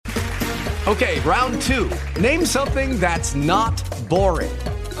Okay, round 2. Name something that's not boring.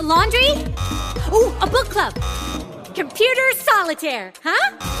 A laundry? Ooh, a book club. Computer solitaire,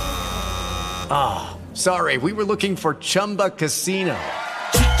 huh? Ah, sorry, we were looking for Chumba Casino.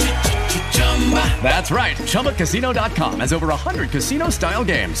 That's right, ChumbaCasino.com has over 100 casino-style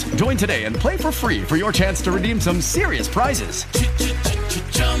games. Join today and play for free for your chance to redeem some serious prizes.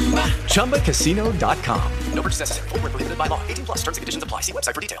 ChumbaCasino.com. No purchase necessary. Void where prohibited by law. 18 plus terms and conditions apply. See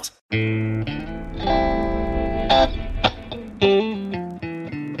website for details.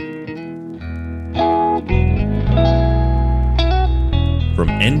 From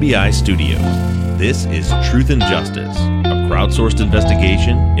NBI Studios, this is Truth and Justice, a crowdsourced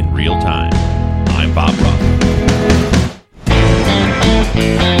investigation in real time. I'm Bob Rock.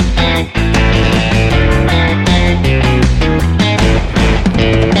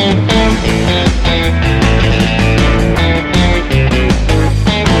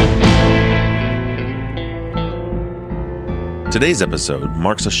 Today's episode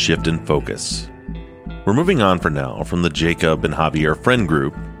marks a shift in focus. We're moving on for now from the Jacob and Javier friend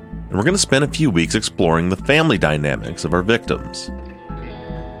group, and we're going to spend a few weeks exploring the family dynamics of our victims.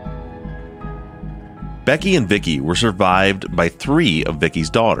 Becky and Vicky were survived by 3 of Vicky's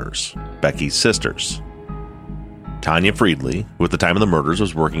daughters, Becky's sisters. Tanya Friedley, who at the time of the murders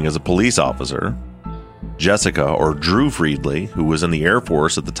was working as a police officer, Jessica or Drew Friedley, who was in the Air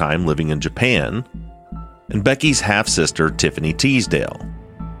Force at the time living in Japan, and Becky's half-sister, Tiffany Teasdale.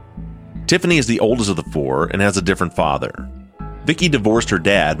 Tiffany is the oldest of the 4 and has a different father. Vicky divorced her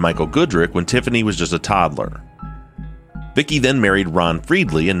dad, Michael Goodrick, when Tiffany was just a toddler. Vicky then married Ron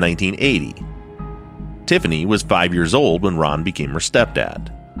Friedley in 1980. Tiffany was 5 years old when Ron became her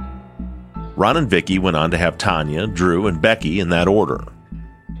stepdad. Ron and Vicky went on to have Tanya, Drew, and Becky in that order.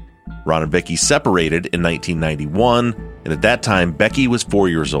 Ron and Vicky separated in 1991, and at that time Becky was 4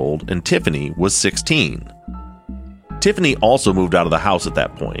 years old and Tiffany was 16. Tiffany also moved out of the house at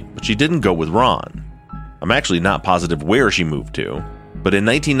that point, but she didn't go with Ron. I'm actually not positive where she moved to, but in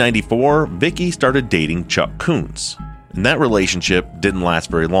 1994, Vicky started dating Chuck Kuntz, and that relationship didn't last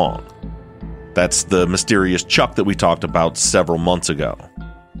very long. That's the mysterious Chuck that we talked about several months ago.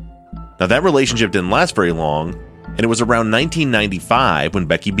 Now, that relationship didn't last very long, and it was around 1995 when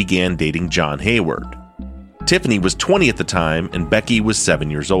Becky began dating John Hayward. Tiffany was 20 at the time, and Becky was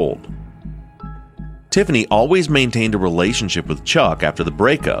 7 years old. Tiffany always maintained a relationship with Chuck after the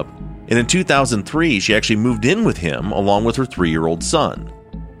breakup, and in 2003, she actually moved in with him along with her 3-year-old son.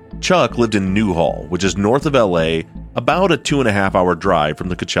 Chuck lived in Newhall, which is north of LA, about a 2.5-hour drive from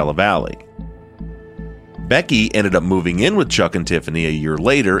the Coachella Valley. Becky ended up moving in with Chuck and Tiffany a year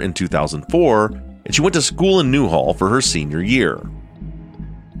later in 2004, and she went to school in Newhall for her senior year.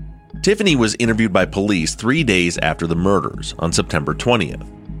 Tiffany was interviewed by police 3 days after the murders, on September 20th.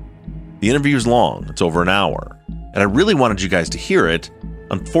 The interview is long, it's over an hour, and I really wanted you guys to hear it.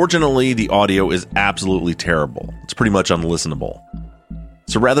 Unfortunately, the audio is absolutely terrible. It's pretty much unlistenable.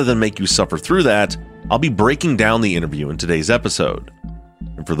 So rather than make you suffer through that, I'll be breaking down the interview in today's episode.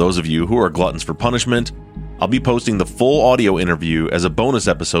 And for those of you who are gluttons for punishment, I'll be posting the full audio interview as a bonus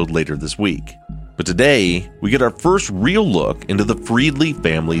episode later this week. But today, we get our first real look into the Friedley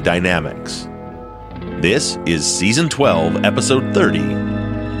family dynamics. This is Season 12, Episode 30,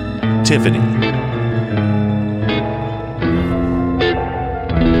 Tiffany.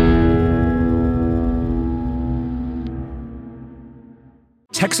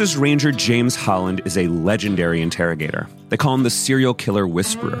 Texas Ranger James Holland is a legendary interrogator. They call him the serial killer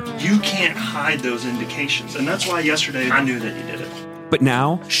whisperer. You can't hide those indications, and that's why yesterday I knew that he did it. But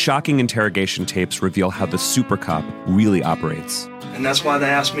now, shocking interrogation tapes reveal how the super cop really operates. And that's why they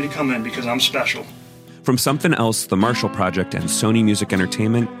asked me to come in, because I'm special. From Something Else, The Marshall Project, and Sony Music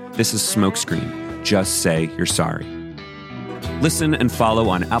Entertainment, this is Smokescreen. Just say you're sorry. Listen and follow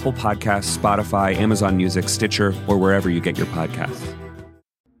on Apple Podcasts, Spotify, Amazon Music, Stitcher, or wherever you get your podcasts.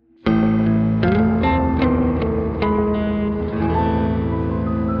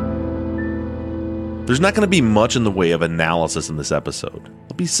 There's not going to be much in the way of analysis in this episode.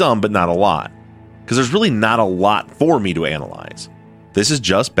 There'll be some, but not a lot. Because there's really not a lot for me to analyze. This is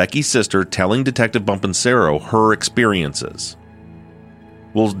just Becky's sister telling Detective Bumpancero her experiences.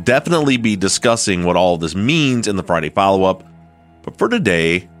 We'll definitely be discussing what all of this means in the Friday follow-up, but for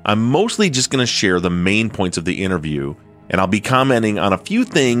today, I'm mostly just going to share the main points of the interview, and I'll be commenting on a few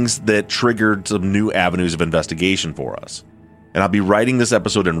things that triggered some new avenues of investigation for us. And I'll be writing this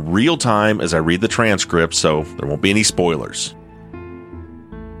episode in real time as I read the transcript, so there won't be any spoilers.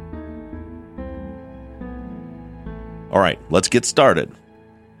 All right, let's get started.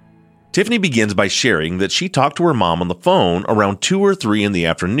 Tiffany begins by sharing that she talked to her mom on the phone around 2 or 3 in the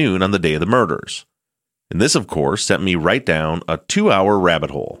afternoon on the day of the murders. And this, of course, sent me right down a 2-hour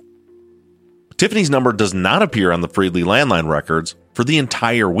rabbit hole. Tiffany's number does not appear on the Friedley landline records for the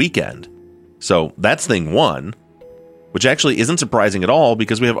entire weekend. So that's thing one, which actually isn't surprising at all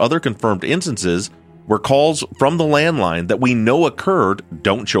because we have other confirmed instances where calls from the landline that we know occurred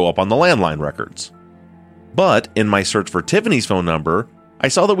don't show up on the landline records. But in my search for Tiffany's phone number, I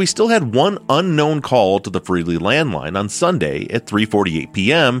saw that we still had one unknown call to the Friedley landline on Sunday at 3:48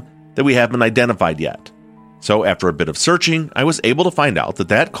 p.m. that we haven't identified yet. So after a bit of searching, I was able to find out that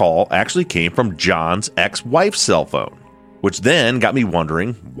that call actually came from John's ex-wife's cell phone, which then got me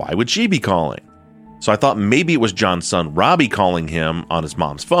wondering, why would she be calling? So I thought maybe it was John's son Robbie calling him on his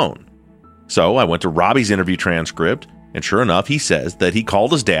mom's phone. So I went to Robbie's interview transcript, and sure enough, he says that he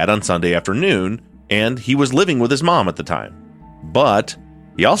called his dad on Sunday afternoon, and he was living with his mom at the time. But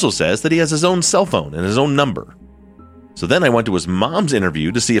he also says that he has his own cell phone and his own number. So then I went to his mom's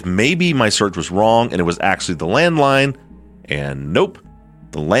interview to see if maybe my search was wrong and it was actually the landline, and nope,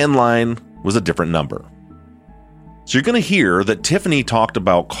 the landline was a different number. So you're going to hear that Tiffany talked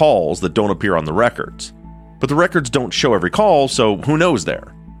about calls that don't appear on the records, but the records don't show every call, so who knows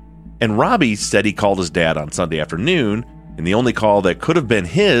there? And Robbie said he called his dad on Sunday afternoon, and the only call that could have been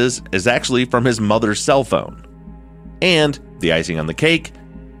his is actually from his mother's cell phone. And the icing on the cake,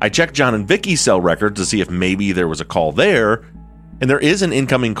 I checked John and Vicky's cell records to see if maybe there was a call there, and there is an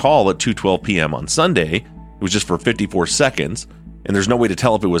incoming call at 2:12 p.m. on Sunday. It was just for 54 seconds, and there's no way to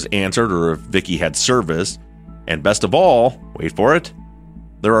tell if it was answered or if Vicky had service. And best of all, wait for it,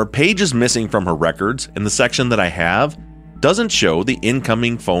 there are pages missing from her records, and the section that I have doesn't show the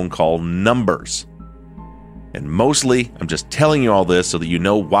incoming phone call numbers. And mostly, I'm just telling you all this so that you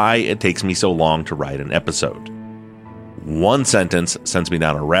know why it takes me so long to write an episode. One sentence sends me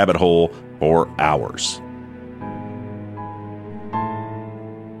down a rabbit hole for hours.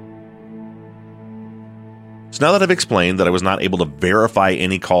 So now that I've explained that I was not able to verify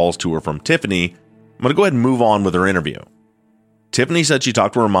any calls to her from Tiffany, I'm going to go ahead and move on with her interview. Tiffany said she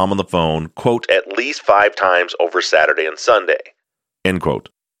talked to her mom on the phone, quote, at least 5 times over Saturday and Sunday, end quote.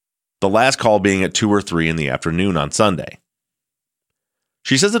 The last call being at 2 or 3 in the afternoon on Sunday.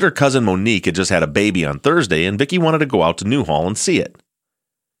 She says that her cousin Monique had just had a baby on Thursday and Vicky wanted to go out to Newhall and see it.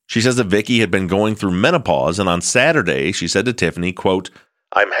 She says that Vicky had been going through menopause, and on Saturday she said to Tiffany, quote,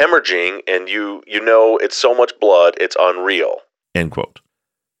 I'm hemorrhaging and you know it's so much blood it's unreal, end quote.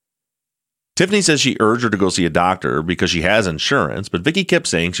 Tiffany says she urged her to go see a doctor because she has insurance, but Vicky kept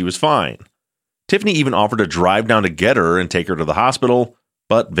saying she was fine. Tiffany even offered to drive down to get her and take her to the hospital,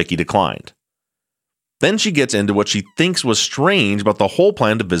 but Vicky declined. Then she gets into what she thinks was strange about the whole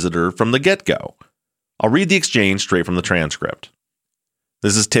plan to visit her from the get-go. I'll read the exchange straight from the transcript.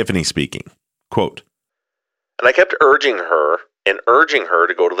 This is Tiffany speaking. Quote, and I kept urging her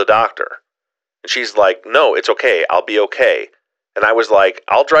to go to the doctor. And she's like, no, it's okay, I'll be okay. And I was like,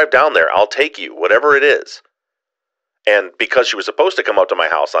 I'll drive down there, I'll take you, whatever it is. And because she was supposed to come up to my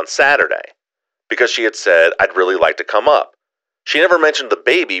house on Saturday, because she had said, I'd really like to come up. She never mentioned the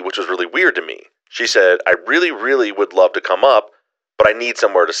baby, which was really weird to me. She said, I really, really would love to come up, but I need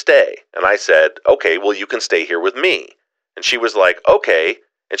somewhere to stay. And I said, okay, well, you can stay here with me. And she was like, okay,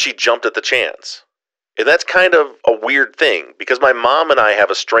 and she jumped at the chance. And that's kind of a weird thing, because my mom and I have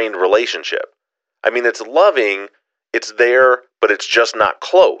a strained relationship. I mean, it's loving, it's there, but it's just not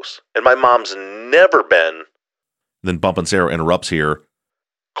close. And my mom's never been... Then Bumpin' Sarah interrupts here.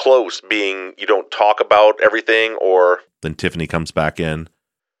 Close being you don't talk about everything, or... Then Tiffany comes back in.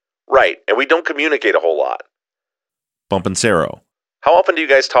 Right, and we don't communicate a whole lot. Bumpin' Sarah. How often do you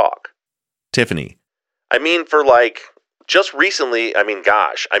guys talk? Tiffany. I mean, for just recently,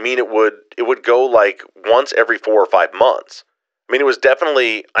 it would go once every 4 or 5 months. I mean, it was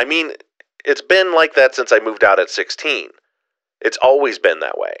definitely, it's been like that since I moved out at 16. It's always been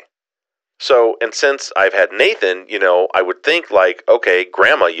that way. So, and since I've had Nathan, I would think okay,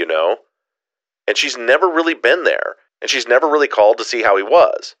 grandma, and she's never really been there, and she's never really called to see how he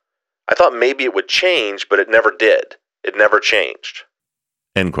was. I thought maybe it would change, but it never did. It never changed.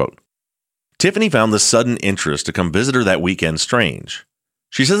 End quote. Tiffany found the sudden interest to come visit her that weekend strange.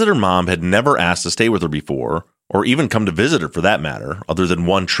 She says that her mom had never asked to stay with her before, or even come to visit her for that matter, other than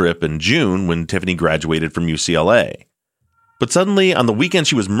one trip in June when Tiffany graduated from UCLA. But suddenly, on the weekend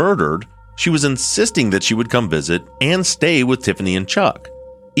she was murdered, she was insisting that she would come visit and stay with Tiffany and Chuck,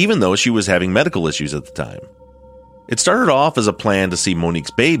 even though she was having medical issues at the time. It started off as a plan to see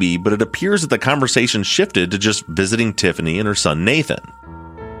Monique's baby, but it appears that the conversation shifted to just visiting Tiffany and her son Nathan.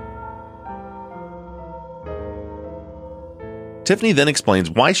 Tiffany then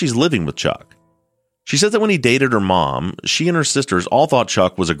explains why she's living with Chuck. She says that when he dated her mom, she and her sisters all thought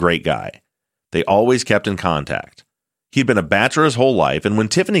Chuck was a great guy. They always kept in contact. He'd been a bachelor his whole life, and when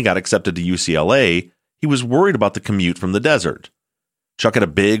Tiffany got accepted to UCLA, he was worried about the commute from the desert. Chuck had a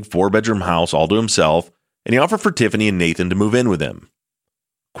big 4-bedroom house all to himself, and he offered for Tiffany and Nathan to move in with him.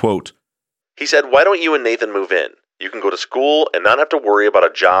 Quote, he said, "Why don't you and Nathan move in? You can go to school and not have to worry about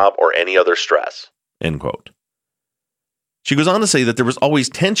a job or any other stress." End quote. She goes on to say that there was always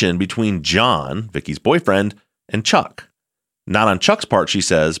tension between John, Vicky's boyfriend, and Chuck. Not on Chuck's part, she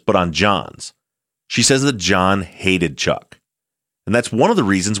says, but on John's. She says that John hated Chuck. And that's one of the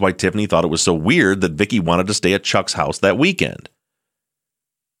reasons why Tiffany thought it was so weird that Vicky wanted to stay at Chuck's house that weekend.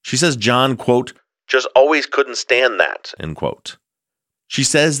 She says John, quote, "just always couldn't stand that," end quote. She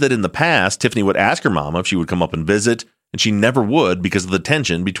says that in the past, Tiffany would ask her mama if she would come up and visit, and she never would because of the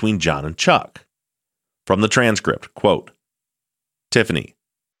tension between John and Chuck. From the transcript, quote, Tiffany,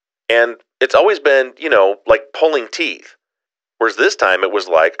 "And it's always been, like pulling teeth. Whereas this time it was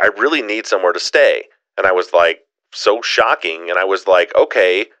like, I really need somewhere to stay. And I was like, so shocking. And I was like,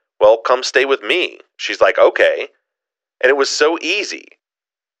 okay, well, come stay with me." She's like, okay. And it was so easy.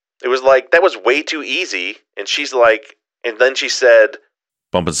 It was like, that was way too easy. And she's like, and then she said,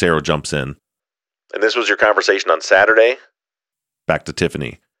 Bumpancero jumps in, "And this was your conversation on Saturday?" Back to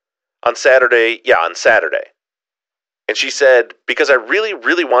Tiffany. On Saturday. And she said, "Because I really,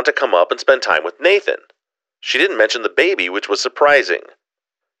 really want to come up and spend time with Nathan." She didn't mention the baby, which was surprising.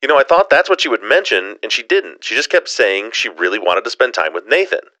 I thought that's what she would mention, and she didn't. She just kept saying she really wanted to spend time with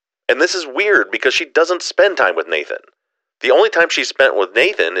Nathan. And this is weird because she doesn't spend time with Nathan. The only time she spent with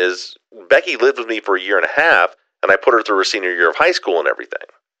Nathan is Becky lived with me for 1.5 years, and I put her through her senior year of high school and everything.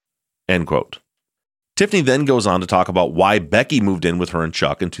 End quote. Tiffany then goes on to talk about why Becky moved in with her and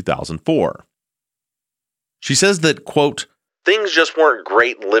Chuck in 2004. She says that, quote, "things just weren't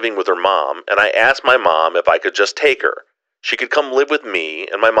great living with her mom, and I asked my mom if I could just take her. She could come live with me,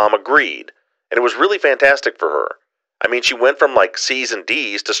 and my mom agreed, and it was really fantastic for her. I mean, she went from like C's and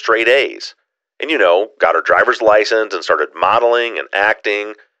D's to straight A's, and got her driver's license and started modeling and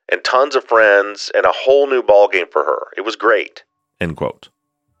acting, and tons of friends, and a whole new ballgame for her. It was great." End quote.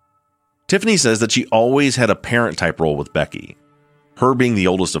 Tiffany says that she always had a parent-type role with Becky, her being the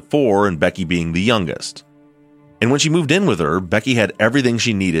oldest of 4 and Becky being the youngest. And when she moved in with her, Becky had everything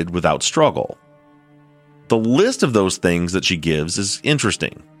she needed without struggle. The list of those things that she gives is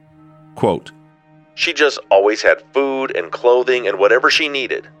interesting. Quote, "She just always had food and clothing and whatever she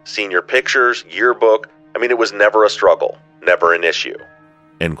needed. Senior pictures, yearbook. I mean, it was never a struggle, never an issue."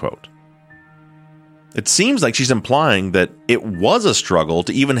 End quote. It seems like she's implying that it was a struggle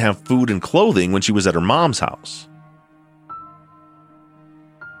to even have food and clothing when she was at her mom's house.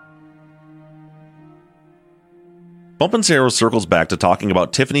 Bumpancero circles back to talking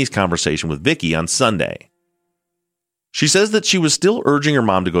about Tiffany's conversation with Vicky on Sunday. She says that she was still urging her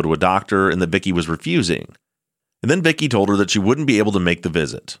mom to go to a doctor and that Vicky was refusing. And then Vicky told her that she wouldn't be able to make the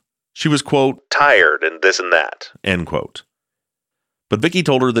visit. She was, quote, "tired and this and that," end quote. But Vicky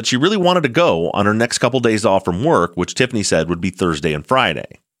told her that she really wanted to go on her next couple days off from work, which Tiffany said would be Thursday and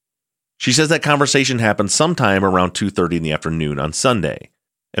Friday. She says that conversation happened sometime around 2:30 in the afternoon on Sunday.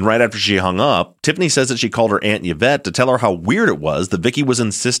 And right after she hung up, Tiffany says that she called her Aunt Yvette to tell her how weird it was that Vicky was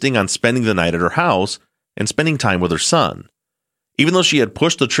insisting on spending the night at her house and spending time with her son. Even though she had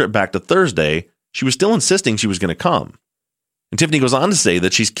pushed the trip back to Thursday, she was still insisting she was going to come. And Tiffany goes on to say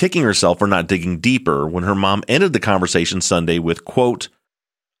that she's kicking herself for not digging deeper when her mom ended the conversation Sunday with, quote,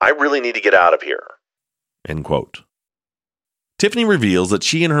 "I really need to get out of here," end quote. Tiffany reveals that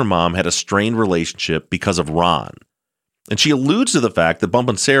she and her mom had a strained relationship because of Ron. And she alludes to the fact that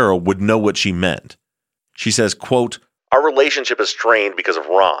Bumpancero would know what she meant. She says, quote, "Our relationship is strained because of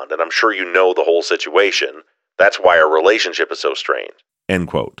Ron, and I'm sure you know the whole situation. That's why our relationship is so strained," end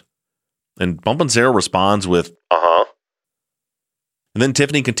quote. And Bumpancero responds with, "Uh-huh." And then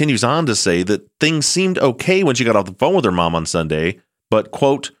Tiffany continues on to say that things seemed okay when she got off the phone with her mom on Sunday, but,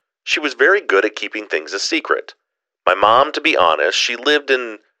 quote, "She was very good at keeping things a secret. My mom, to be honest, she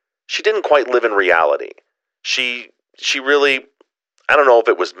didn't quite live in reality. She really, I don't know if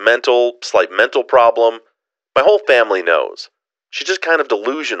it was slight mental problem. My whole family knows. She's just kind of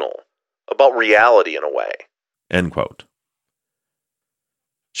delusional about reality in a way," end quote.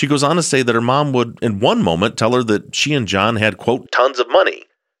 She goes on to say that her mom would, in one moment, tell her that she and John had, quote, "tons of money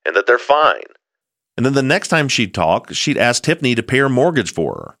and that they're fine." And then the next time she'd talk, she'd ask Tiffany to pay her mortgage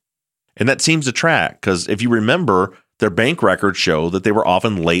for her. And that seems to track, because if you remember, their bank records show that they were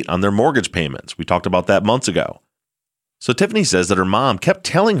often late on their mortgage payments. We talked about that months ago. So Tiffany says that her mom kept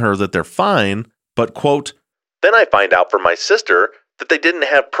telling her that they're fine, but, quote, Then I find out from my sister that they didn't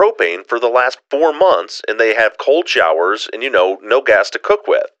have propane for the last 4 months, and they have cold showers and, no gas to cook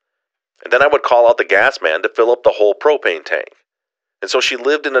with. And then I would call out the gas man to fill up the whole propane tank. And so she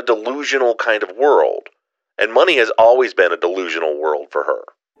lived in a delusional kind of world. And money has always been a delusional world for her.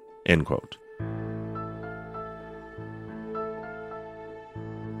 End quote.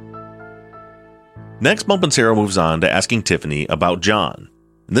 Next, Bumpancero moves on to asking Tiffany about John.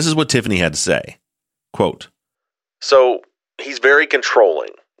 And this is what Tiffany had to say. Quote, "So, he's very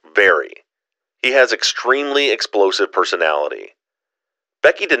controlling. Very. He has extremely explosive personality.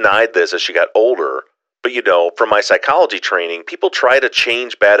 Becky denied this as she got older, but from my psychology training, people try to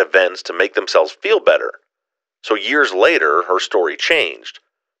change bad events to make themselves feel better. So years later, her story changed.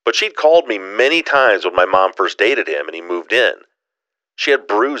 But she'd called me many times when my mom first dated him and he moved in. She had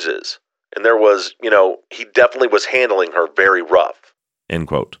bruises, and there was, he definitely was handling her very rough." End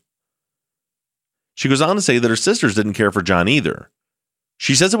quote. She goes on to say that her sisters didn't care for John either.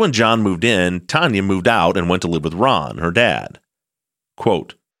 She says that when John moved in, Tanya moved out and went to live with Ron, her dad.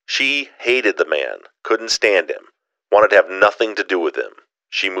 Quote, "She hated the man, couldn't stand him, wanted to have nothing to do with him.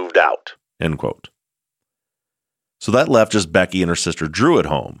 She moved out." End quote. So that left just Becky and her sister Drew at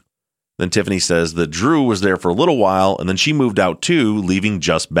home. Then Tiffany says that Drew was there for a little while and then she moved out too, leaving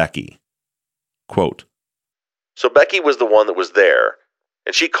just Becky. Quote, "So Becky was the one that was there,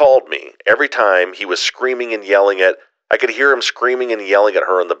 and she called me every time he was screaming and yelling I could hear him screaming and yelling at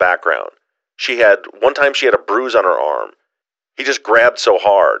her in the background. One time she had a bruise on her arm. He just grabbed so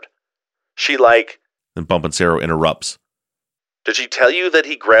hard. She Then Bumpancero interrupts. "Did she tell you that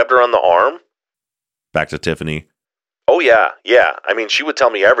he grabbed her on the arm?" Back to Tiffany. "Oh yeah. I mean, she would tell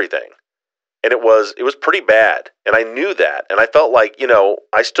me everything. And it was pretty bad, and I knew that, and I felt like,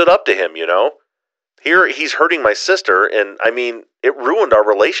 I stood up to him, Here he's hurting my sister, and I mean, it ruined our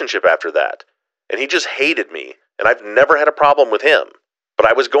relationship after that. And he just hated me, and I've never had a problem with him. But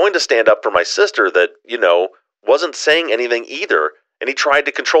I was going to stand up for my sister that, wasn't saying anything either, and he tried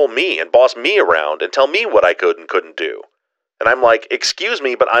to control me and boss me around and tell me what I could and couldn't do. And I'm like, excuse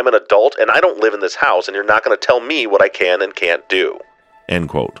me, but I'm an adult and I don't live in this house, and you're not going to tell me what I can and can't do." End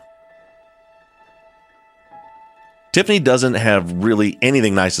quote. Tiffany doesn't have really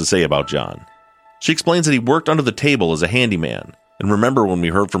anything nice to say about John. She explains that he worked under the table as a handyman. And remember when we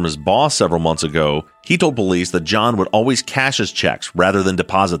heard from his boss several months ago, he told police that John would always cash his checks rather than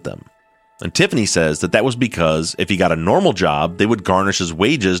deposit them. And Tiffany says that was because if he got a normal job, they would garnish his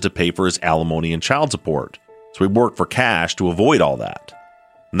wages to pay for his alimony and child support. So he worked for cash to avoid all that.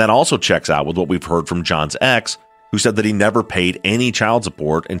 And that also checks out with what we've heard from John's ex, who said that he never paid any child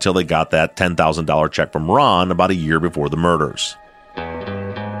support until they got that $10,000 check from Ron about a year before the murders.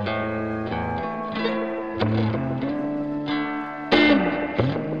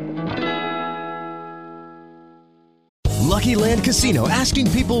 Lucky Land Casino, asking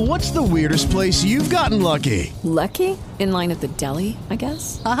people, what's the weirdest place you've gotten lucky? Lucky? In line at the deli, I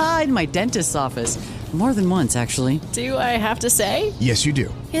guess? Aha, in my dentist's office. More than once, actually. Do I have to say? Yes, you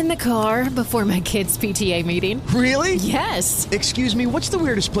do. In the car before my kids' PTA meeting. Really? Yes. Excuse me, what's the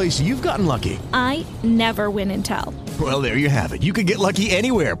weirdest place you've gotten lucky? I never win and tell. Well, there you have it. You can get lucky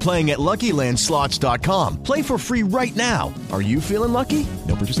anywhere, playing at LuckyLandSlots.com. Play for free right now. Are you feeling lucky?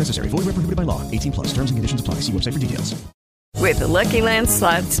 No purchase necessary. Void where prohibited by law. 18+. Terms and conditions apply. See website for details. With the Lucky Land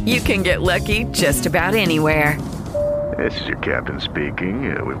Slots, you can get lucky just about anywhere. This is your captain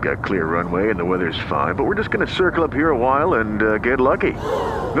speaking. We've got clear runway and the weather's fine, but we're just going to circle up here a while and get lucky.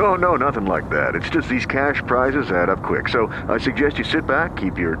 No, nothing like that. It's just these cash prizes add up quick. So I suggest you sit back,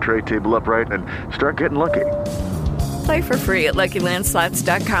 keep your tray table upright, and start getting lucky. Play for free at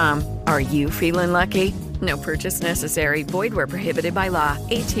LuckyLandSlots.com. Are you feeling lucky? No purchase necessary. Void where prohibited by law.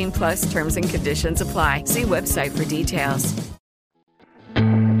 18+ terms and conditions apply. See website for details.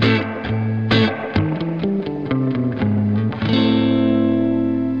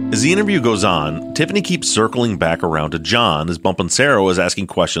 As the interview goes on, Tiffany keeps circling back around to John as Bumpancero is asking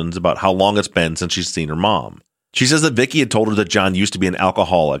questions about how long it's been since she's seen her mom. She says that Vicky had told her that John used to be an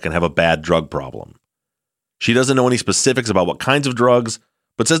alcoholic and have a bad drug problem. She doesn't know any specifics about what kinds of drugs,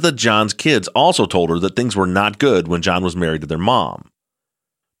 but says that John's kids also told her that things were not good when John was married to their mom.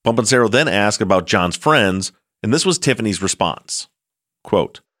 Bumpancero then asked about John's friends, and this was Tiffany's response.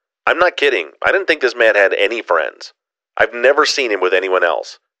 Quote, "I'm not kidding. I didn't think this man had any friends. I've never seen him with anyone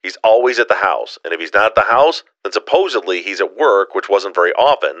else. He's always at the house, and if he's not at the house, then supposedly he's at work, which wasn't very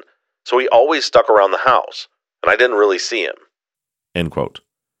often, so he always stuck around the house, and I didn't really see him." End quote.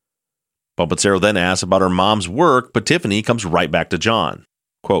 Bumpancero then asks about her mom's work, but Tiffany comes right back to John.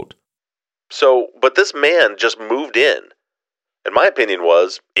 Quote, "But this man just moved in. And my opinion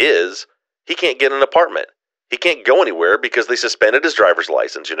is, he can't get an apartment. He can't go anywhere because they suspended his driver's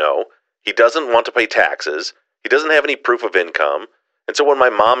license, you know. He doesn't want to pay taxes. He doesn't have any proof of income. And so when my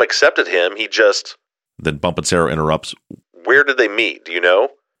mom accepted him, he just... Then Bumpin' Sarah interrupts. Where did they meet, do you know?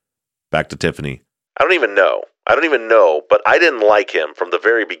 Back to Tiffany. I don't even know, but I didn't like him from the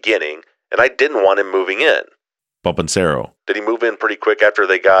very beginning, and I didn't want him moving in. Bumpin' Sarah. Did he move in pretty quick after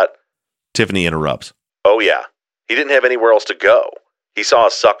they got... Tiffany interrupts. Oh yeah, he didn't have anywhere else to go. He saw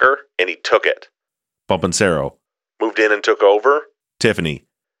a sucker, and he took it. Bumpin' Sarah. Moved in and took over? Tiffany.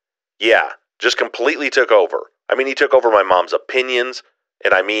 Yeah, just completely took over. I mean, he took over my mom's opinions,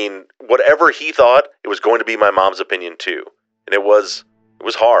 and I mean, whatever he thought, it was going to be my mom's opinion too. And it was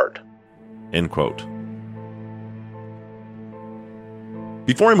hard. End quote.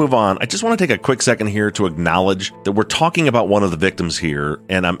 Before I move on, I just want to take a quick second here to acknowledge that we're talking about one of the victims here,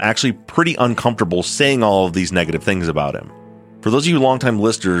 and I'm actually pretty uncomfortable saying all of these negative things about him. For those of you longtime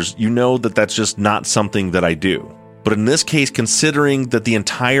listeners, you know that that's just not something that I do. But in this case, considering that the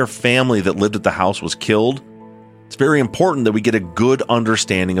entire family that lived at the house was killed, it's very important that we get a good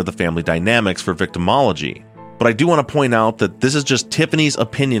understanding of the family dynamics for victimology. But I do want to point out that this is just Tiffany's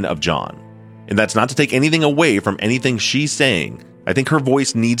opinion of John. And that's not to take anything away from anything she's saying. I think her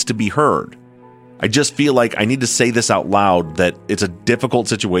voice needs to be heard. I just feel like I need to say this out loud, that it's a difficult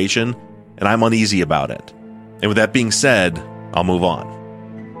situation, and I'm uneasy about it. And with that being said, I'll move on.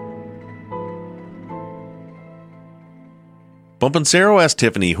 Bumpin' Sarah asked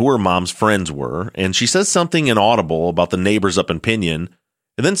Tiffany who her mom's friends were, and she says something inaudible about the neighbors up in Pinion,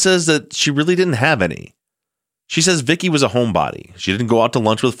 and then says that she really didn't have any. She says Vicky was a homebody. She didn't go out to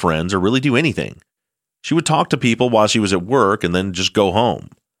lunch with friends or really do anything. She would talk to people while she was at work and then just go home.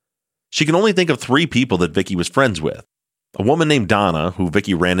 She can only think of 3 people that Vicky was friends with. A woman named Donna, who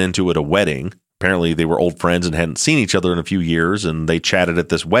Vicky ran into at a wedding. Apparently they were old friends and hadn't seen each other in a few years, and they chatted at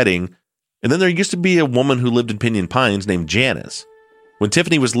this wedding. And then there used to be a woman who lived in Pinion Pines named Janice. When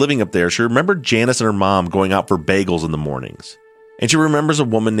Tiffany was living up there, she remembered Janice and her mom going out for bagels in the mornings. And she remembers a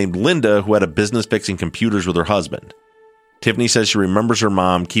woman named Linda who had a business fixing computers with her husband. Tiffany says she remembers her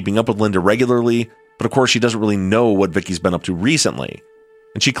mom keeping up with Linda regularly, but of course she doesn't really know what Vicky's been up to recently.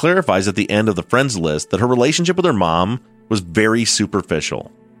 And she clarifies at the end of the friends list that her relationship with her mom was very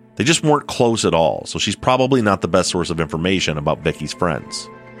superficial. They just weren't close at all, so she's probably not the best source of information about Vicky's friends.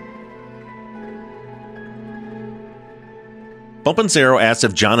 Bumpin' Sarah asks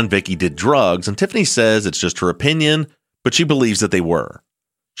if John and Vicky did drugs, and Tiffany says it's just her opinion, but she believes that they were.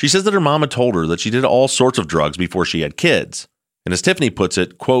 She says that her mom had told her that she did all sorts of drugs before she had kids. And as Tiffany puts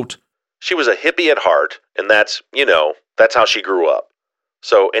it, quote, she was a hippie at heart, and that's how she grew up.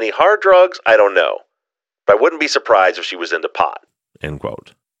 So any hard drugs, I don't know. But I wouldn't be surprised if she was into pot. End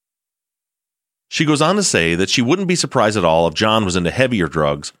quote. She goes on to say that she wouldn't be surprised at all if John was into heavier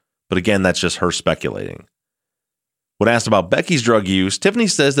drugs, but again, that's just her speculating. When asked about Becky's drug use, Tiffany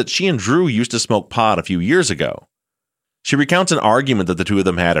says that she and Drew used to smoke pot a few years ago. She recounts an argument that the two of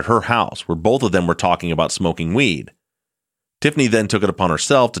them had at her house, where both of them were talking about smoking weed. Tiffany then took it upon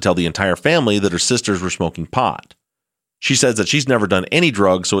herself to tell the entire family that her sisters were smoking pot. She says that she's never done any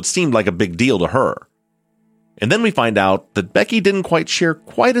drugs, so it seemed like a big deal to her. And then we find out that Becky didn't quite share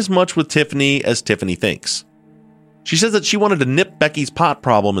quite as much with Tiffany as Tiffany thinks. She says that she wanted to nip Becky's pot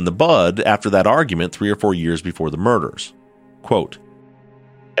problem in the bud after that argument 3 or 4 years before the murders. Quote,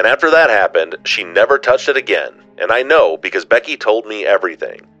 and after that happened, she never touched it again. And I know because Becky told me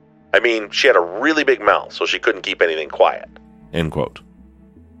everything. I mean, she had a really big mouth, so she couldn't keep anything quiet. End quote.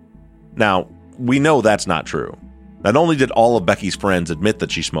 Now, we know that's not true. Not only did all of Becky's friends admit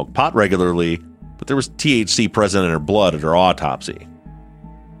that she smoked pot regularly, but there was THC present in her blood at her autopsy.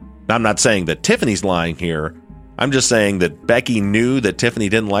 Now, I'm not saying that Tiffany's lying here. I'm just saying that Becky knew that Tiffany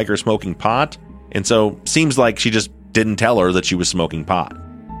didn't like her smoking pot, and so seems like she just didn't tell her that she was smoking pot.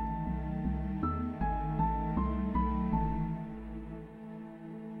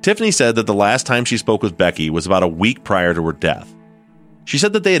 Tiffany said that the last time she spoke with Becky was about a week prior to her death. She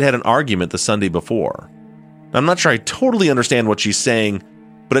said that they had had an argument the Sunday before. I'm not sure I totally understand what she's saying,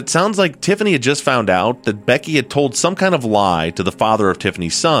 but it sounds like Tiffany had just found out that Becky had told some kind of lie to the father of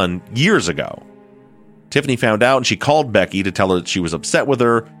Tiffany's son years ago. Tiffany found out and she called Becky to tell her that she was upset with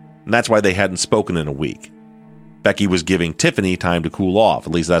her, and that's why they hadn't spoken in a week. Becky was giving Tiffany time to cool off,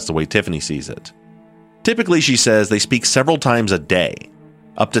 at least that's the way Tiffany sees it. Typically, she says they speak several times a day,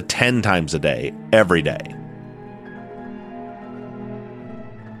 up to 10 times a day, every day.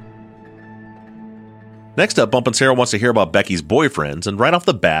 Next up, Bumpin' Sarah wants to hear about Becky's boyfriends, and right off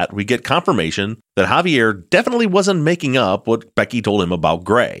the bat, we get confirmation that Javier definitely wasn't making up what Becky told him about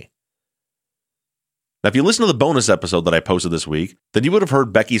Gray. Now, if you listen to the bonus episode that I posted this week, then you would have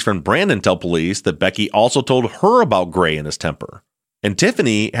heard Becky's friend Brandon tell police that Becky also told her about Gray and his temper. And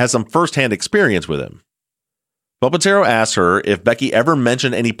Tiffany has some firsthand experience with him. Balpatero asks her if Becky ever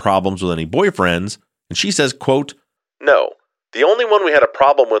mentioned any problems with any boyfriends, and she says, quote, "No, the only one we had a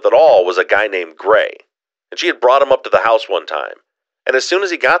problem with at all was a guy named Gray. And she had brought him up to the house one time. And as soon as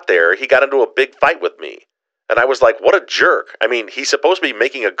he got there, he got into a big fight with me. And I was like, what a jerk. I mean, he's supposed to be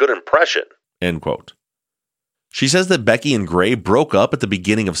making a good impression." End quote. She says that Becky and Gray broke up at the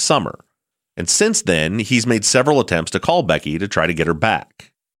beginning of summer, and since then, he's made several attempts to call Becky to try to get her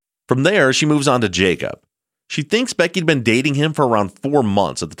back. From there, she moves on to Jacob. She thinks Becky had been dating him for around 4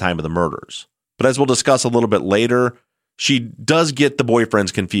 months at the time of the murders. But as we'll discuss a little bit later, she does get the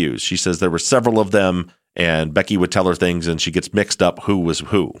boyfriends confused. She says there were several of them, and Becky would tell her things, and she gets mixed up who was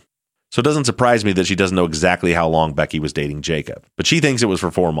who. So it doesn't surprise me that she doesn't know exactly how long Becky was dating Jacob, but she thinks it was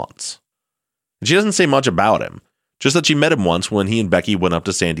for 4 months. And she doesn't say much about him, just that she met him once when he and Becky went up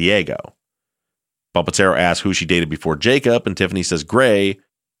to San Diego. Balpatero asks who she dated before Jacob, and Tiffany says Gray.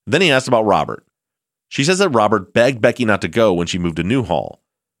 Then he asks about Robert. She says that Robert begged Becky not to go when she moved to Newhall.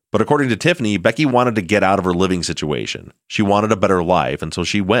 But according to Tiffany, Becky wanted to get out of her living situation. She wanted a better life, and so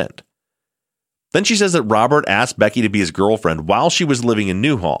she went. Then she says that Robert asked Becky to be his girlfriend while she was living in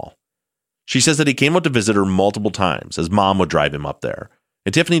Newhall. She says that he came up to visit her multiple times, as Mom would drive him up there.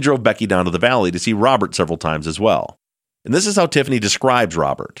 And Tiffany drove Becky down to the valley to see Robert several times as well. And this is how Tiffany describes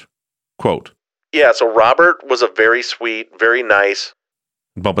Robert. Quote, "Yeah, so Robert was a very sweet, very nice..."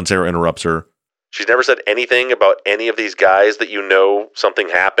 Balpatero interrupts her. "She's never said anything about any of these guys that you know something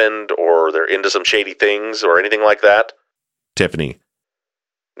happened or they're into some shady things or anything like that?" Tiffany,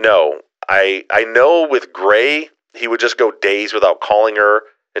 "No, I know with Gray, he would just go days without calling her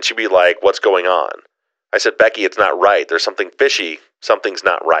and she'd be like, 'What's going on?' I said, 'Becky, it's not right. There's something fishy. Something's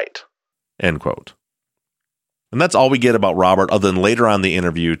not right.'" End quote. And that's all we get about Robert, other than later on in the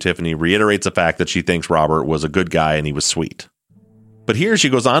interview, Tiffany reiterates the fact that she thinks Robert was a good guy and he was sweet. But here she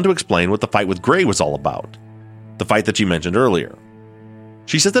goes on to explain what the fight with Gray was all about. The fight that she mentioned earlier.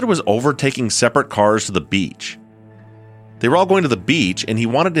 She said that it was over taking separate cars to the beach. They were all going to the beach, and he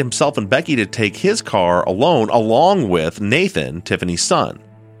wanted himself and Becky to take his car alone, along with Nathan, Tiffany's son.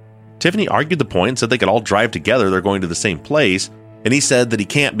 Tiffany argued the point and said they could all drive together, they're going to the same place, and he said that he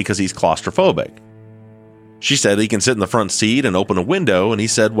can't because he's claustrophobic. She said he can sit in the front seat and open a window, and he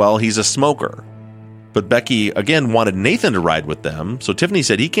said, well, he's a smoker. But Becky, again, wanted Nathan to ride with them, so Tiffany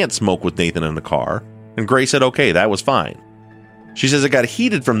said he can't smoke with Nathan in the car, and Gray said okay, that was fine. She says it got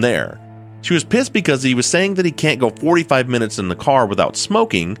heated from there. She was pissed because he was saying that he can't go 45 minutes in the car without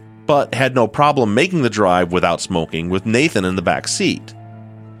smoking, but had no problem making the drive without smoking with Nathan in the back seat.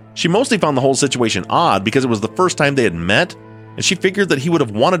 She mostly found the whole situation odd because it was the first time they had met, and she figured that he would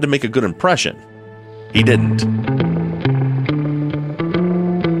have wanted to make a good impression. He didn't.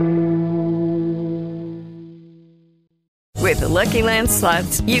 With the Lucky Land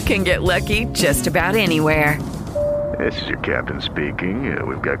Slots, you can get lucky just about anywhere. This is your captain speaking.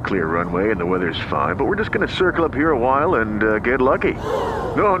 We've got clear runway and the weather's fine, but we're just going to circle up here a while and get lucky.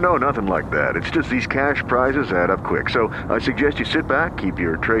 No, nothing like that. It's just these cash prizes add up quick. So I suggest you sit back, keep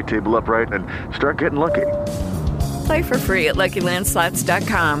your tray table upright, and start getting lucky. Play for free at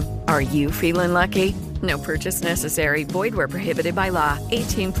LuckyLandSlots.com. Are you feeling lucky? No purchase necessary. Void where prohibited by law.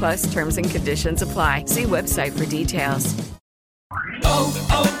 18 plus terms and conditions apply. See website for details.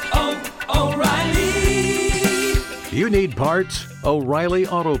 O'Reilly. You need parts? O'Reilly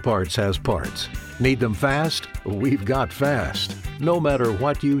Auto Parts has parts. Need them fast? We've got fast. No matter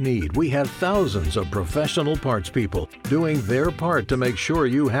what you need, we have thousands of professional parts people doing their part to make sure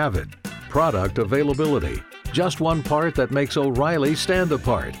you have it. Product availability. Just one part that makes O'Reilly stand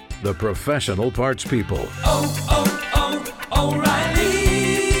apart. The professional parts people.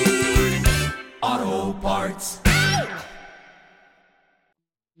 O'Reilly Auto Parts.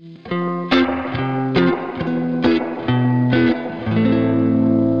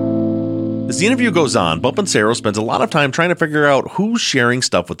 As the interview goes on, Balpatero spends a lot of time trying to figure out who's sharing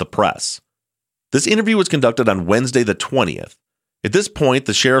stuff with the press. This interview was conducted on Wednesday the 20th. At this point,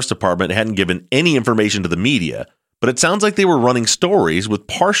 the sheriff's department hadn't given any information to the media, but it sounds like they were running stories with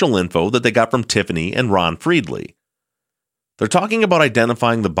partial info that they got from Tiffany and Ron Friedley. They're talking about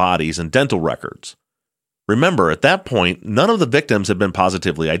identifying the bodies and dental records. Remember, at that point, none of the victims had been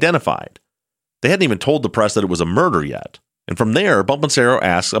positively identified. They hadn't even told the press that it was a murder yet. And from there, Balpatero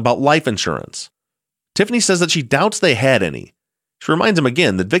asks about life insurance. Tiffany says that she doubts they had any. She reminds him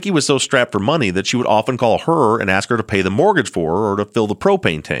again that Vicky was so strapped for money that she would often call her and ask her to pay the mortgage for her or to fill the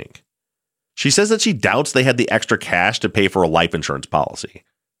propane tank. She says that she doubts they had the extra cash to pay for a life insurance policy.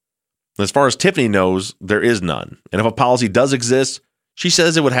 As far as Tiffany knows, there is none. And if a policy does exist, she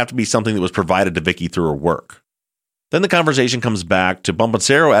says it would have to be something that was provided to Vicky through her work. Then the conversation comes back to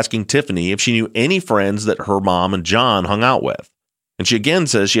Bompensero asking Tiffany if she knew any friends that her mom and John hung out with. And she again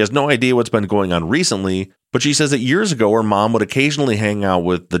says she has no idea what's been going on recently, but she says that years ago her mom would occasionally hang out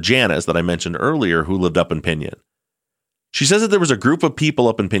with the Janice that I mentioned earlier who lived up in Pinion. She says that there was a group of people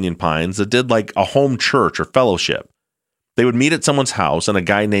up in Pinion Pines that did like a home church or fellowship. They would meet at someone's house and a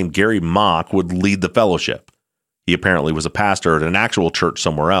guy named Gary Mock would lead the fellowship. He apparently was a pastor at an actual church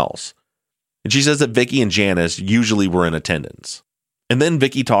somewhere else. And she says that Vicky and Janice usually were in attendance. And then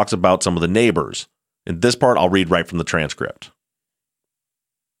Vicky talks about some of the neighbors. And this part I'll read right from the transcript.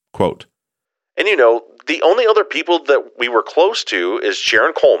 Quote, "And you know, the only other people that we were close to is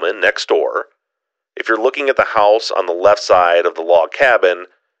Sharon Coleman next door. If you're looking at the house on the left side of the log cabin,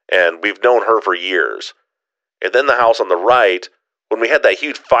 and we've known her for years. And then the house on the right, when we had that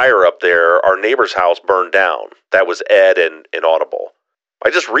huge fire up there, our neighbor's house burned down. That was Ed and Audible. I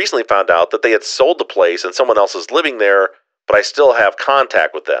just recently found out that they had sold the place and someone else is living there, but I still have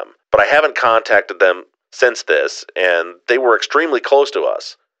contact with them. But I haven't contacted them since this, and they were extremely close to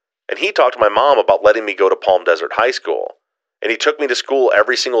us. And he talked to my mom about letting me go to Palm Desert High School. And he took me to school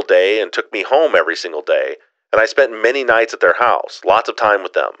every single day and took me home every single day. And I spent many nights at their house, lots of time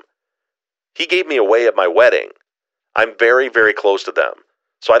with them. He gave me away at my wedding. I'm very, very close to them.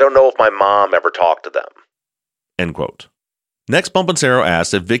 So I don't know if my mom ever talked to them." End quote. Next, Bompensero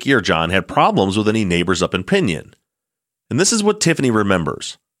asked if Vicky or John had problems with any neighbors up in Pinion. And this is what Tiffany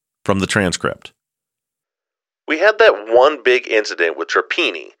remembers from the transcript. "We had that one big incident with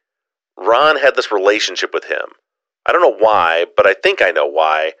Trapini. Ron had this relationship with him. I don't know why, but I think I know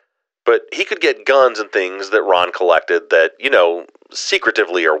why. But he could get guns and things that Ron collected that,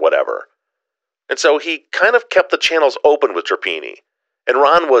 secretively or whatever. And so he kind of kept the channels open with Trapini. And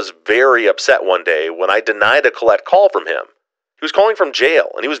Ron was very upset one day when I denied a collect call from him. He was calling from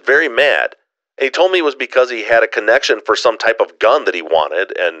jail, and he was very mad. And he told me it was because he had a connection for some type of gun that he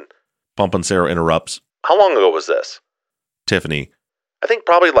wanted, and..." Bompensero interrupts. "How long ago was this?" Tiffany. "I think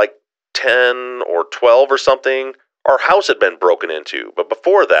probably like 10 or 12 or something. Our house had been broken into, but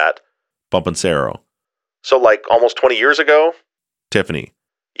before that..." Bompensero. "So like almost 20 years ago?" Tiffany.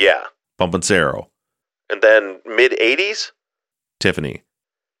 "Yeah." Bompensero. "And then mid-80s? Tiffany.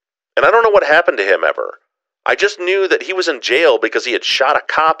 "And I don't know what happened to him ever. I just knew that he was in jail because he had shot a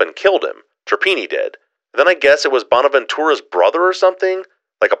cop and killed him. Trapini did. Then I guess it was Bonaventura's brother or something?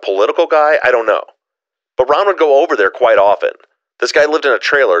 Like a political guy? I don't know. But Ron would go over there quite often. This guy lived in a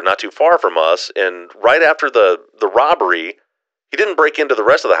trailer not too far from us, and right after the robbery, he didn't break into the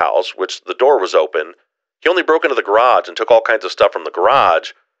rest of the house, which the door was open. He only broke into the garage and took all kinds of stuff from the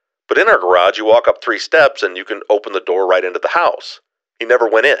garage. But in our garage, you walk up 3 steps and you can open the door right into the house. He never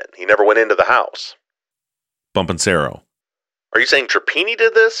went in. He never went into the house." Bompensero. "Are you saying Trapini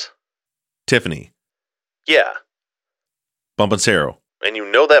did this?" Tiffany. "Yeah." Bompensero. "And you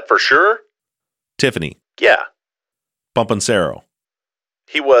know that for sure?" Tiffany. "Yeah." Bompensero.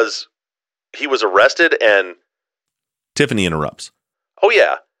 He was arrested and..." Tiffany interrupts. "Oh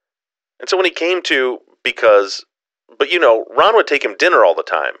yeah. And so when he came to, but Ron would take him dinner all the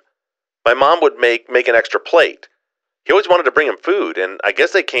time. My mom would make an extra plate. He always wanted to bring him food, and I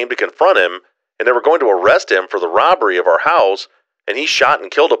guess they came to confront him, and they were going to arrest him for the robbery of our house, and he shot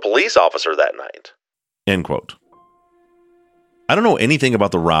and killed a police officer that night." End quote. I don't know anything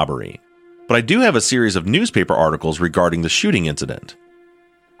about the robbery, but I do have a series of newspaper articles regarding the shooting incident.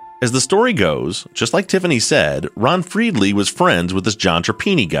 As the story goes, just like Tiffany said, Ron Friedley was friends with this John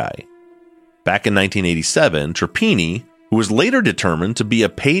Trapini guy. Back in 1987, Trapini, who was later determined to be a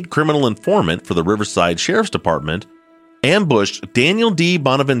paid criminal informant for the Riverside Sheriff's Department, ambushed Daniel D.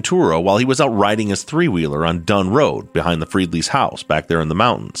 Bonaventura while he was out riding his 3-wheeler on Dunn Road behind the Friedley's house back there in the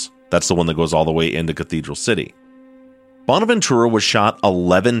mountains. That's the one that goes all the way into Cathedral City. Bonaventura was shot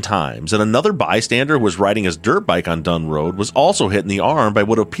 11 times, and another bystander who was riding his dirt bike on Dunn Road was also hit in the arm by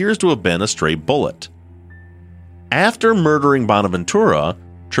what appears to have been a stray bullet. After murdering Bonaventura,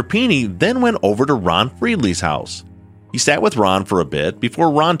 Trapini then went over to Ron Friedley's house. He sat with Ron for a bit before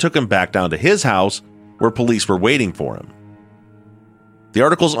Ron took him back down to his house where police were waiting for him. The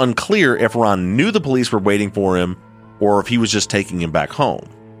article's unclear if Ron knew the police were waiting for him or if he was just taking him back home.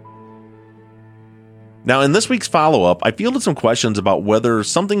 Now, in this week's follow-up, I fielded some questions about whether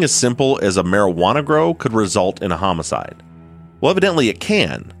something as simple as a marijuana grow could result in a homicide. Well, evidently it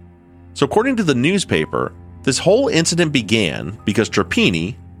can. So according to the newspaper, this whole incident began because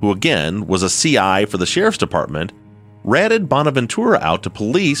Trapini, who again was a CI for the Sheriff's Department, ratted Bonaventura out to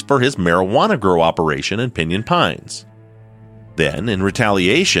police for his marijuana grow operation in Pinion Pines. Then, in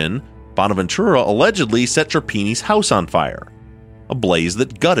retaliation, Bonaventura allegedly set Trapini's house on fire, a blaze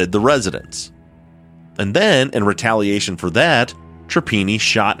that gutted the residents. And then, in retaliation for that, Trapini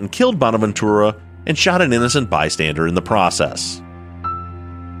shot and killed Bonaventura and shot an innocent bystander in the process.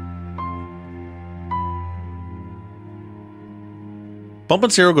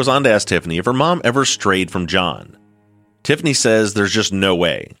 Bumpancero goes on to ask Tiffany if her mom ever strayed from John. Tiffany says there's just no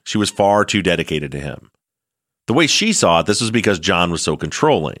way. She was far too dedicated to him. The way she saw it, this was because John was so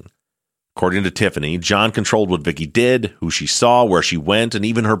controlling. According to Tiffany, John controlled what Vicky did, who she saw, where she went, and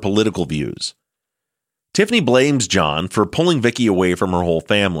even her political views. Tiffany blames John for pulling Vicky away from her whole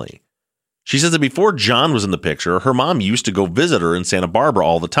family. She says that before John was in the picture, her mom used to go visit her in Santa Barbara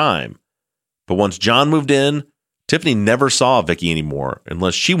all the time. But once John moved in, Tiffany never saw Vicky anymore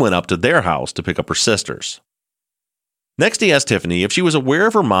unless she went up to their house to pick up her sisters. Next, he asked Tiffany if she was aware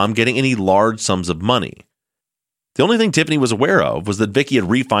of her mom getting any large sums of money. The only thing Tiffany was aware of was that Vicky had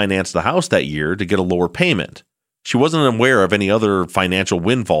refinanced the house that year to get a lower payment. She wasn't aware of any other financial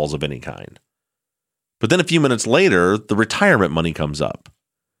windfalls of any kind. But then a few minutes later, the retirement money comes up.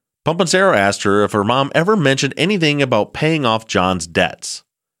 Bumpancero asked her if her mom ever mentioned anything about paying off John's debts.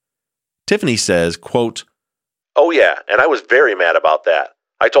 Tiffany says, quote, "Oh yeah, and I was very mad about that.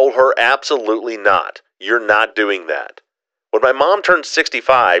 I told her absolutely not. You're not doing that. When my mom turned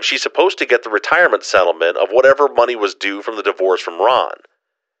 65, she's supposed to get the retirement settlement of whatever money was due from the divorce from Ron.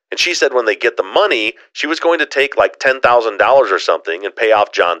 And she said when they get the money, she was going to take like $10,000 or something and pay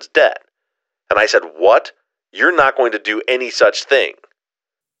off John's debt. And I said, what? You're not going to do any such thing."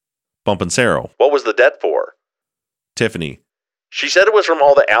 Bumpancero, "What was the debt for?" Tiffany, "She said it was from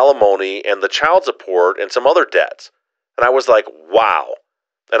all the alimony and the child support and some other debts." And I was like, wow.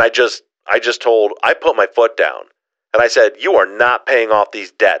 And I put my foot down. And I said, "You are not paying off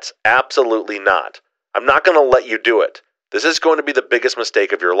these debts. Absolutely not. I'm not going to let you do it. This is going to be the biggest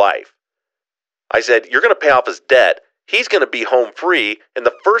mistake of your life." I said, "You're going to pay off his debt. He's going to be home free. And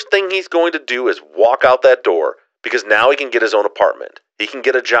the first thing he's going to do is walk out that door because now he can get his own apartment. He can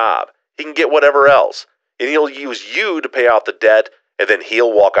get a job. He can get whatever else. And he'll use you to pay off the debt and then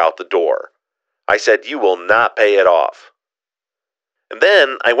he'll walk out the door." I said, "You will not pay it off." And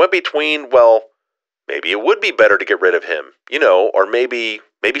then I went between, well, maybe it would be better to get rid of him, or maybe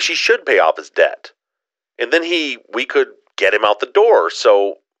she should pay off his debt. And then we could get him out the door,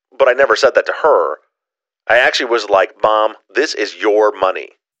 but I never said that to her. I actually was like, "Mom, this is your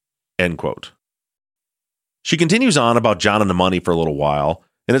money." End quote. She continues on about John and the money for a little while,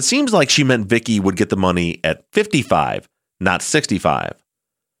 and it seems like she meant Vicky would get the money at 55, not 65.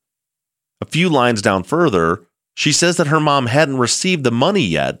 A few lines down further, she says that her mom hadn't received the money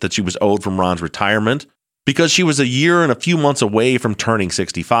yet that she was owed from Ron's retirement because she was a year and a few months away from turning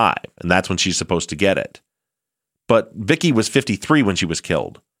 65, and that's when she's supposed to get it. But Vicky was 53 when she was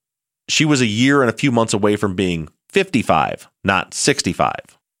killed. She was a year and a few months away from being 55, not 65.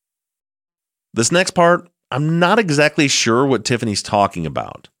 This next part, I'm not exactly sure what Tiffany's talking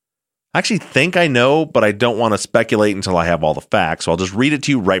about. I actually think I know, but I don't want to speculate until I have all the facts, so I'll just read it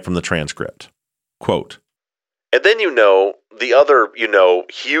to you right from the transcript. Quote, "And then the other,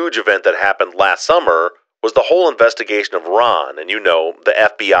 huge event that happened last summer was the whole investigation of Ron, and the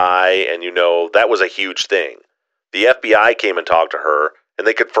FBI, and that was a huge thing. The FBI came and talked to her, and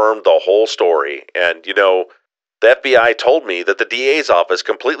they confirmed the whole story, and, the FBI told me that the DA's office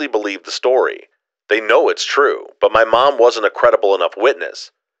completely believed the story. They know it's true, but my mom wasn't a credible enough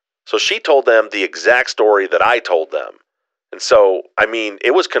witness. So she told them the exact story that I told them. And so,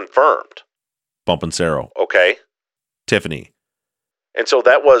 it was confirmed." Bumpancero, "Okay." Tiffany, "And so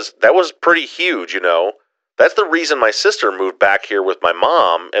that was pretty huge, That's the reason my sister moved back here with my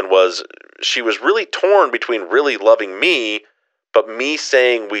mom she was really torn between really loving me, but me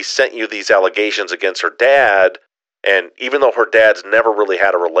saying we sent you these allegations against her dad, and even though her dad's never really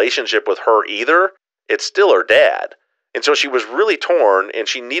had a relationship with her either, it's still her dad. And so she was really torn and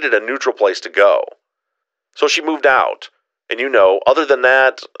she needed a neutral place to go. So she moved out. And other than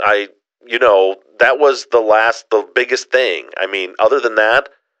that, that was the biggest thing. Other than that,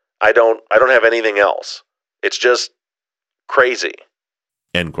 I don't have anything else. It's just crazy."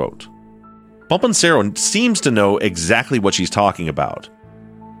 End quote. Bumpancero seems to know exactly what she's talking about.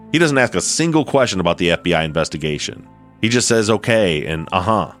 He doesn't ask a single question about the FBI investigation. He just says okay and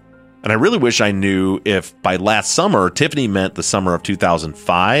uh-huh. And I really wish I knew if by last summer Tiffany meant the summer of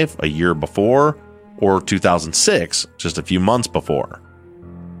 2005, a year before, or 2006, just a few months before.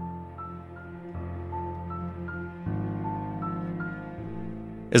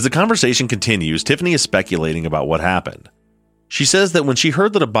 As the conversation continues, Tiffany is speculating about what happened. She says that when she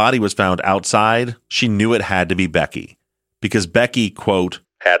heard that a body was found outside, she knew it had to be Becky, because Becky, quote,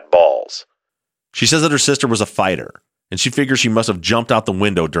 "had balls." She says that her sister was a fighter, and she figures she must have jumped out the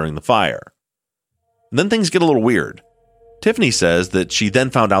window during the fire. And then things get a little weird. Tiffany says that she then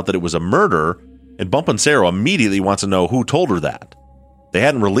found out that it was a murder, and Bumpancero immediately wants to know who told her that. They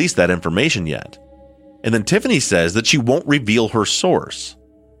hadn't released that information yet. And then Tiffany says that she won't reveal her source.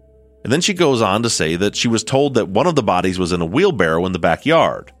 And then she goes on to say that she was told that one of the bodies was in a wheelbarrow in the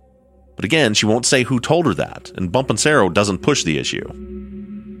backyard. But again, she won't say who told her that, and Bumpancero doesn't push the issue.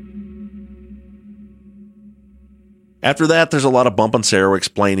 After that, there's a lot of Bumpancero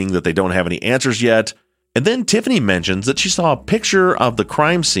explaining that they don't have any answers yet, and then Tiffany mentions that she saw a picture of the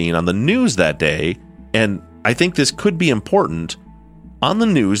crime scene on the news that day, and I think this could be important. On the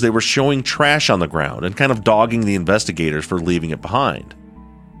news, they were showing trash on the ground and kind of dogging the investigators for leaving it behind.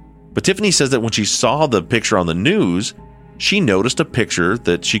 But Tiffany says that when she saw the picture on the news, she noticed a picture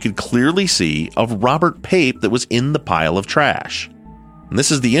that she could clearly see of Robert Pape that was in the pile of trash. And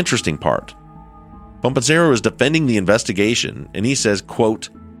this is the interesting part. Bumpancero is defending the investigation, and he says, quote,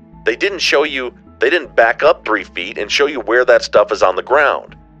 they didn't back up 3 feet and show you where that stuff is on the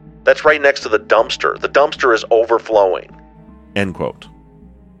ground. That's right next to the dumpster. The dumpster is overflowing. End quote.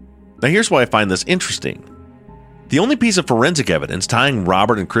 Now here's why I find this interesting. The only piece of forensic evidence tying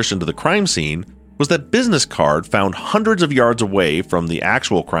Robert and Christian to the crime scene was that business card found hundreds of yards away from the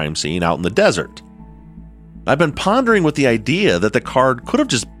actual crime scene out in the desert. I've been pondering with the idea that the card could have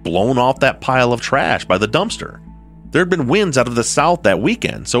just blown off that pile of trash by the dumpster. There had been winds out of the south that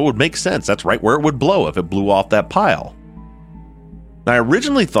weekend, so it would make sense that's right where it would blow if it blew off that pile. Now, I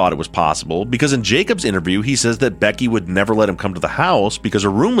originally thought it was possible because in Jacob's interview, he says that Becky would never let him come to the house because her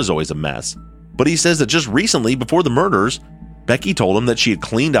room was always a mess. But he says that just recently, before the murders, Becky told him that she had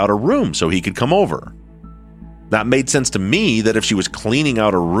cleaned out her room so he could come over. That made sense to me that if she was cleaning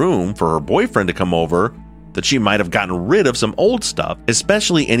out her room for her boyfriend to come over, that she might have gotten rid of some old stuff,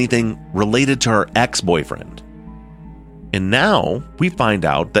 especially anything related to her ex-boyfriend. And now we find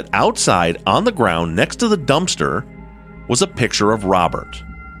out that outside on the ground next to the dumpster was a picture of Robert.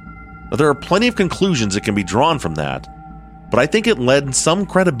 Now, there are plenty of conclusions that can be drawn from that, but I think it led some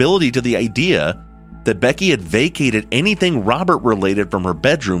credibility to the idea that Becky had vacated anything Robert related from her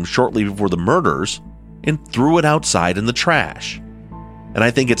bedroom shortly before the murders and threw it outside in the trash. And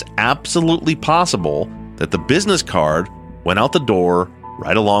I think it's absolutely possible that the business card went out the door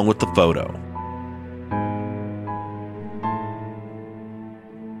right along with the photo.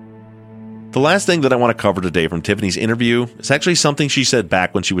 The last thing that I want to cover today from Tiffany's interview is actually something she said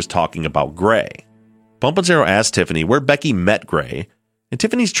back when she was talking about Gray. Bumpancero asked Tiffany where Becky met Gray, and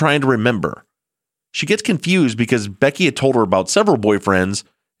Tiffany's trying to remember. She gets confused because Becky had told her about several boyfriends,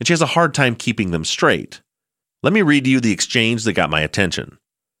 and she has a hard time keeping them straight. Let me read to you the exchange that got my attention.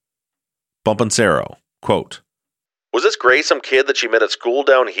 Bumpancero, quote, was this Gray some kid that she met at school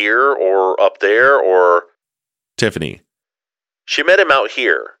down here or up there, or... Tiffany, she met him out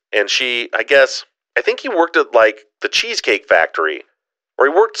here. And I think he worked at, the Cheesecake Factory. Or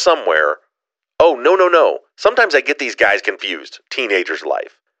he worked somewhere. Oh, no. Sometimes I get these guys confused. Teenager's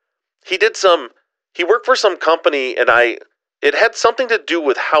life. He worked for some company, and it had something to do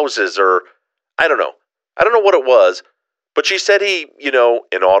with houses, or, I don't know. I don't know what it was. But she said he,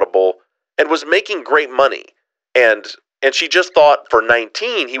 inaudible, and was making great money. And she just thought for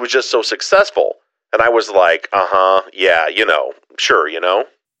 19, he was just so successful. And I was like, yeah, sure,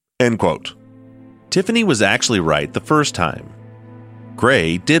 End quote. Tiffany was actually right the first time.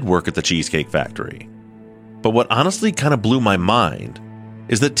 Gray did work at the Cheesecake Factory. But what honestly kind of blew my mind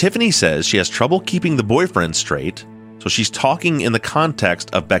is that Tiffany says she has trouble keeping the boyfriends straight, so she's talking in the context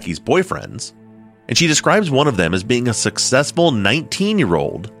of Becky's boyfriends, and she describes one of them as being a successful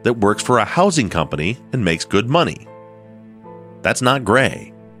 19-year-old that works for a housing company and makes good money. That's not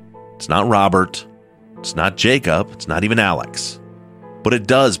Gray. It's not Robert. It's not Jacob. It's not even Alex. But it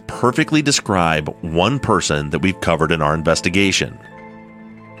does perfectly describe one person that we've covered in our investigation.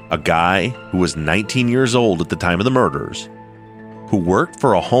 A guy who was 19 years old at the time of the murders, who worked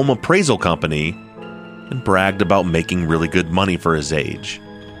for a home appraisal company and bragged about making really good money for his age.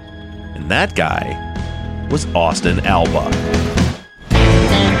 And that guy was Austin Alba.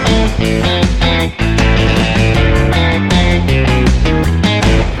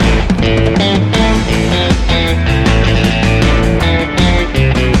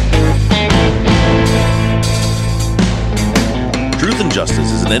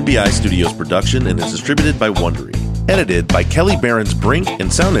 Justice is an NBI Studios production and is distributed by Wondery. Edited by Kelly Behrens-Brink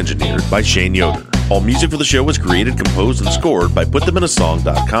and sound engineered by Shane Yoder. All music for the show was created, composed, and scored by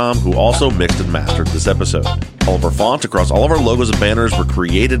PutThemInASong.com, who also mixed and mastered this episode. All of our fonts across all of our logos and banners were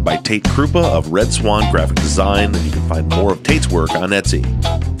created by Tate Krupa of Red Swan Graphic Design, and you can find more of Tate's work on Etsy.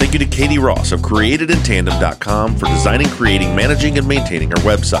 Thank you to Katie Ross of CreatedInTandem.com for designing, creating, managing, and maintaining our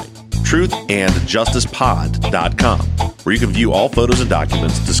website. TruthAndJusticePod.com, where you can view all photos and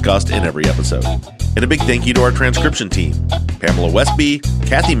documents discussed in every episode. And a big thank you to our transcription team: Pamela Westby,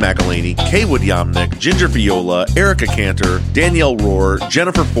 Kathy McElhaney, Kaywood Yomnick, Ginger Viola, Erica Cantor, Danielle Rohr,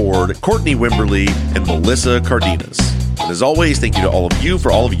 Jennifer Ford, Courtney Wimberly, and Melissa Cardenas. And as always, thank you to all of you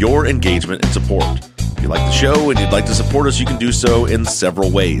for all of your engagement and support. If you like the show and you'd like to support us, you can do so in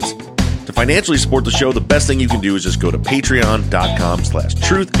several ways. To financially support the show, the best thing you can do is just go to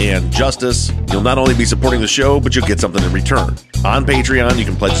patreon.com/truthandjustice. You'll not only be supporting the show, but you'll get something in return. On Patreon, you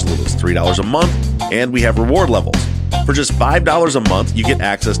can pledge as little as $3 a month, and we have reward levels. For just $5 a month, you get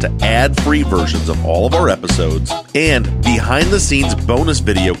access to ad-free versions of all of our episodes and behind-the-scenes bonus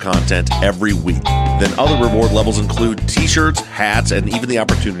video content every week. Then other reward levels include t-shirts, hats, and even the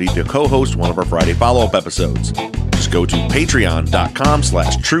opportunity to co-host one of our Friday follow-up episodes. Just go to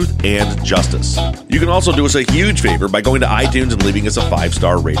patreon.com/truthandjustice. You can also do us a huge favor by going to iTunes and leaving us a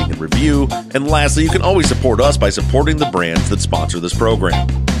 5-star rating and review. And lastly, you can always support us by supporting the brands that sponsor this program.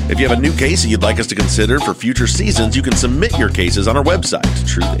 If you have a new case that you'd like us to consider for future seasons, you can submit your cases on our website,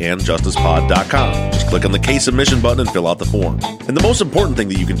 truthandjusticepod.com. Just click on the case submission button and fill out the form. And the most important thing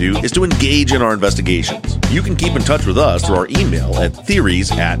that you can do is to engage in our investigations. You can keep in touch with us through our email at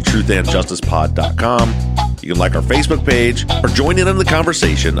theories@truthandjusticepod.com. You can like our Facebook page or join in on the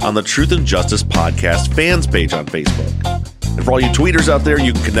conversation on the Truth and Justice Podcast fans page on Facebook. And for all you tweeters out there,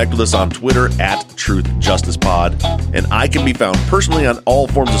 you can connect with us on Twitter @TruthJusticePod. And I can be found personally on all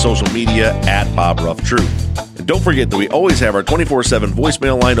forms of social media @BobRuffTruth. And don't forget that we always have our 24/7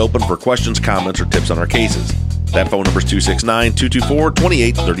 voicemail line open for questions, comments, or tips on our cases. That phone number is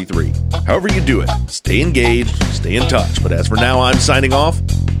 269-224-2833. However you do it, stay engaged, stay in touch. But as for now, I'm signing off.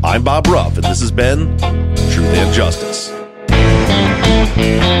 I'm Bob Ruff, and this has been Truth and Justice.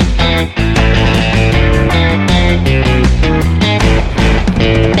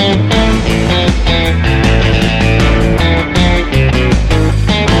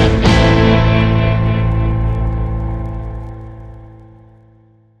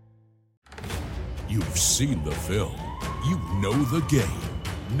 You've seen the film. You know the game.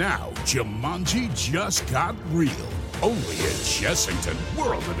 Now Jumanji just got real. Only in Chessington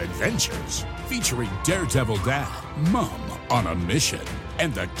World of Adventures. Featuring Daredevil Dad, Mom on a mission,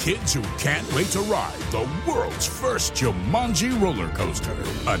 and the kids who can't wait to ride the world's first Jumanji roller coaster.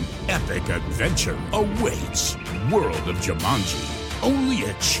 An epic adventure awaits. World of Jumanji. Only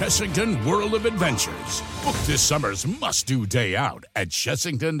at Chessington World of Adventures. Book this summer's must-do day out at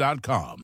Chessington.com.